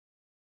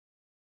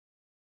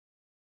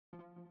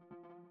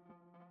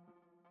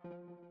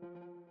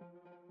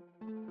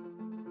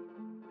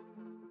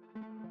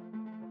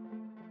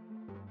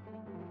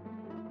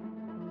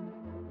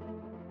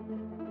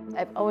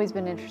I've always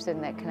been interested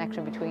in that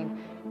connection between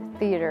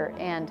theater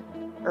and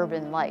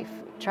urban life,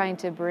 trying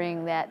to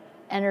bring that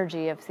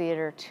energy of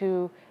theater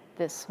to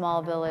this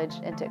small village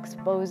and to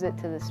expose it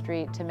to the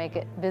street, to make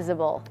it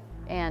visible.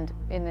 And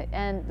in the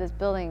end, this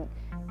building,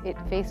 it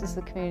faces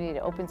the community,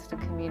 it opens to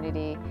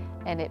community,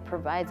 and it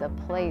provides a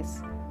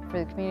place for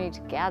the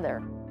community to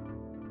gather.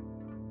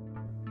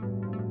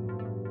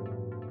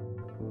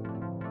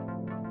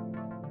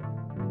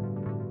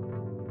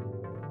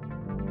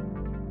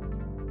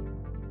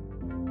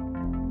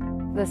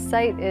 The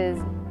site is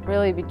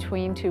really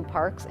between two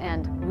parks,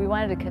 and we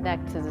wanted to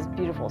connect to this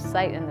beautiful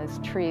site and these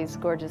trees,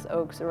 gorgeous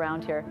oaks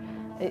around here.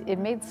 It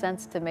made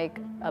sense to make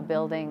a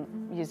building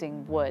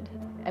using wood.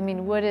 I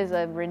mean, wood is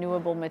a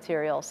renewable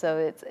material, so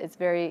it's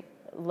very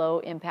low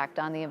impact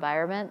on the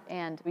environment,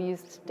 and we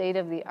used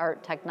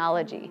state-of-the-art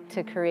technology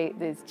to create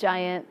these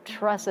giant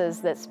trusses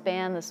that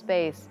span the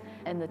space.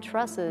 And the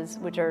trusses,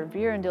 which are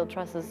veer-and-dill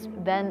trusses,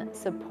 then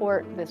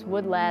support this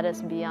wood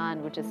lattice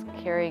beyond, which is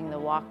carrying the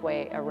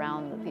walkway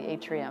around the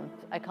atrium.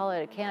 I call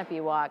it a canopy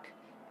walk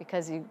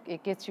because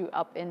it gets you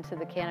up into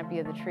the canopy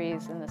of the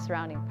trees in the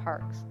surrounding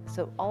parks.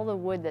 So all the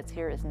wood that's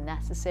here is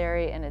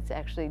necessary, and it's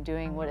actually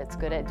doing what it's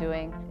good at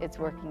doing. It's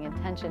working in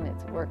tension,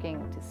 it's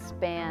working to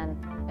span.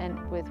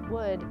 And with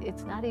wood,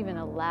 it's not even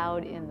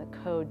allowed in the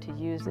code to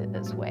use it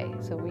this way.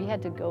 So we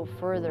had to go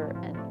further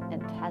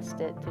and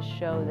test it to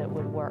show that it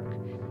would work.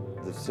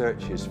 The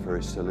search is for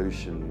a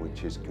solution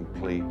which is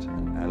complete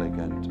and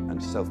elegant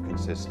and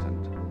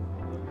self-consistent,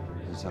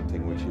 and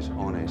something which is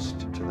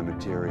honest to the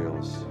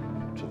materials,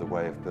 to the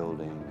way of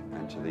building,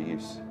 and to the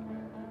use.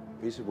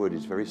 A piece of wood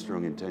is very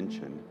strong in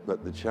tension,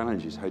 but the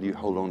challenge is how do you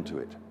hold on to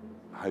it?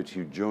 How do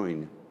you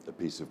join a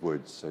piece of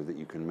wood so that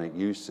you can make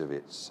use of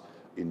its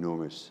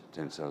enormous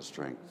tensile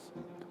strength?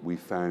 We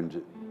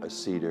found a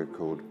cedar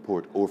called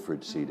Port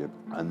Orford cedar,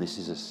 and this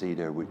is a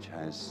cedar which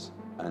has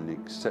an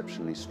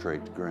exceptionally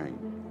straight grain.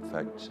 In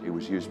fact, it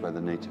was used by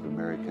the Native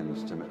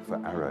Americans for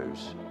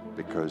arrows,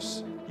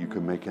 because you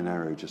can make an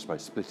arrow just by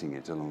splitting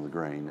it along the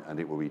grain and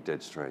it will be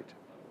dead straight.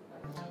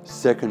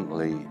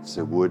 Secondly, it's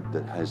a wood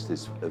that has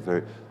this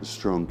very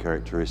strong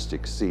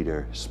characteristic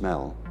cedar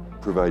smell,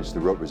 provides the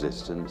rot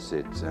resistance,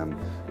 it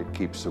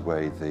keeps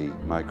away the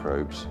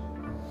microbes.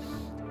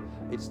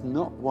 It's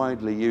not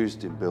widely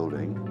used in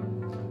building,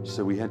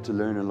 so we had to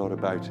learn a lot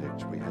about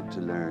it. We had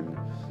to learn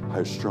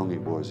how strong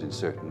it was in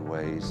certain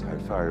ways, how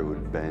far it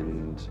would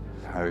bend,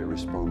 how it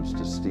responds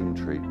to steam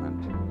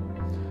treatment.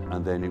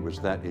 And then it was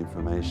that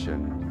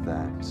information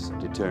that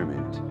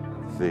determined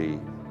the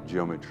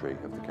geometry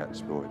of the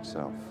catspaw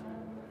itself.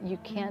 You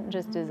can't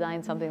just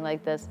design something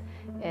like this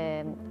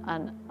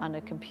on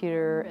a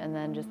computer and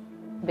then just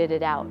bid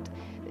it out.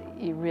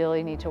 You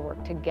really need to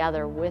work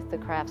together with the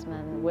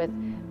craftsmen,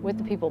 with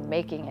the people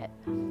making it.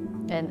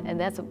 And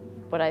that's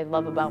what I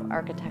love about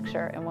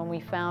architecture. And when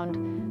we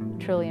found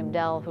Trillium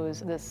Dell,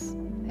 who's this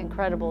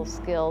incredible,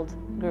 skilled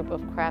group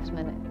of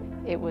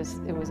craftsmen, it was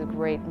a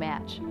great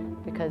match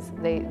because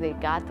they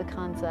got the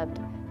concept,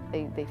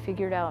 they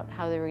figured out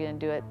how they were going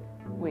to do it.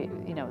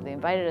 They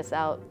invited us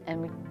out,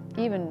 and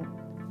they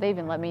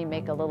even let me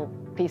make a little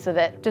piece of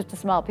it, just a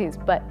small piece,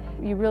 but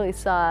you really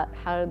saw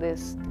how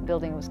this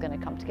building was going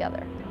to come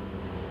together.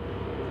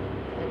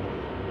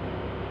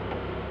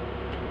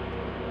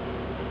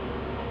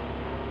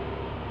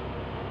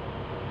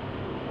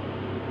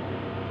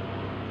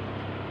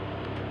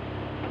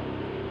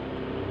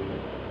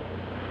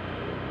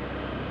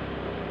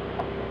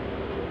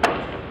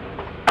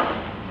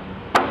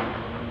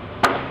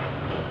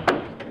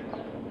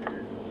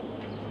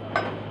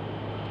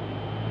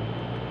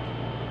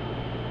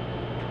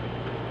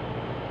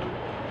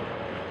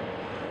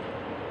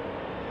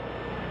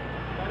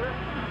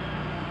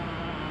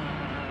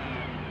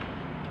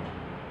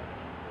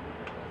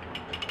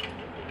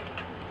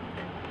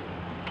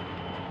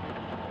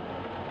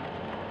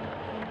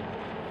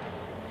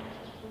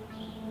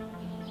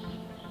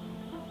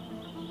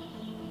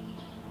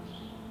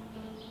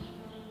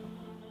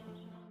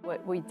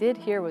 What we did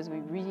here was we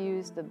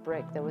reused the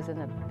brick that was in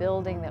the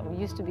building that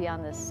used to be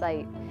on this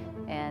site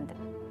and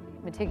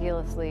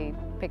meticulously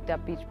picked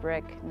up each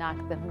brick,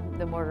 knocked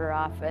the mortar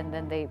off, and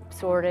then they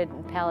sorted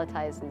and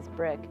palletized these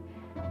brick.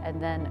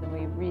 And then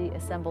we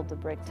reassembled the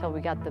brick till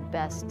we got the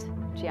best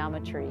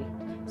geometry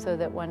so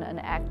that when an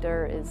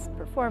actor is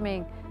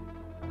performing,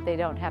 they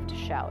don't have to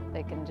shout.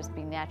 They can just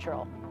be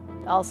natural.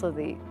 Also,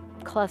 the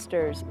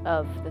clusters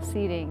of the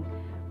seating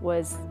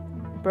was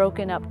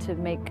broken up to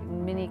make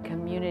mini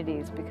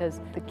communities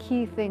because the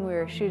key thing we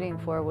were shooting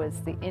for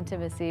was the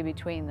intimacy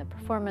between the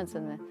performance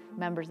and the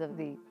members of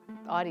the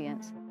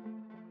audience.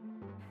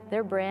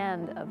 Their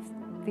brand of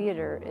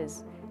theater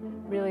is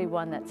really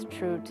one that's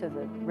true to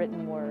the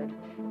written word.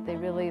 They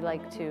really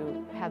like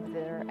to have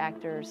their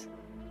actors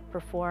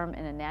perform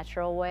in a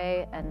natural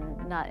way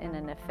and not in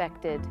an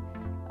affected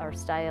or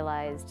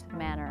stylized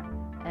manner.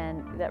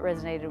 And that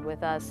resonated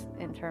with us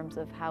in terms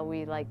of how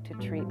we like to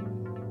treat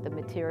the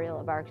material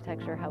of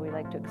architecture, how we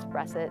like to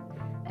express it.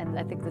 And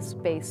I think the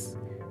space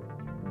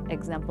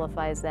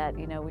exemplifies that.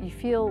 You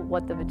feel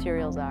what the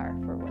materials are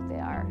for what they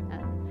are.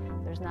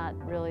 There's not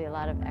really a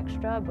lot of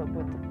extra, but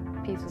with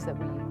the pieces that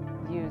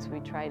we use,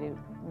 we try to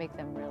make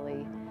them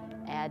really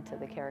add to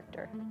the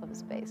character of the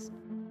space.